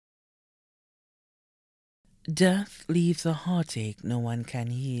Death leaves a heartache no one can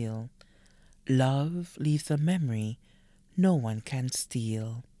heal. Love leaves a memory no one can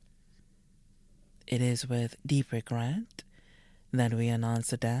steal. It is with deep regret that we announce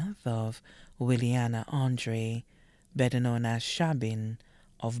the death of Willianna Andre, better known as Shabin,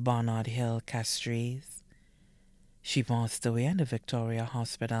 of Barnard Hill, Castries. She passed away at the Victoria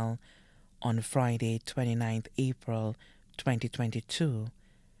Hospital on Friday, 29th April 2022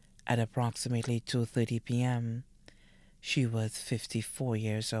 at approximately 2:30 p.m. She was 54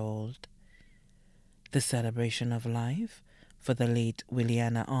 years old. The celebration of life for the late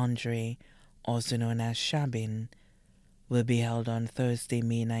Willianna Andre, also known as Shabin, will be held on Thursday,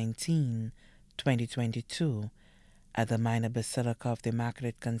 May 19, 2022, at the Minor Basilica of the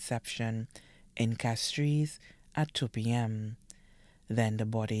Immaculate Conception in Castries at 2 p.m. Then the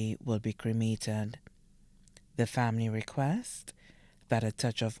body will be cremated. The family requests that a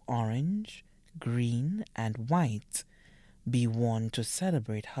touch of orange, green, and white be worn to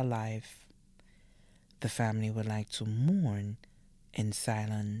celebrate her life. The family would like to mourn in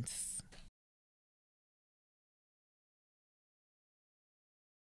silence.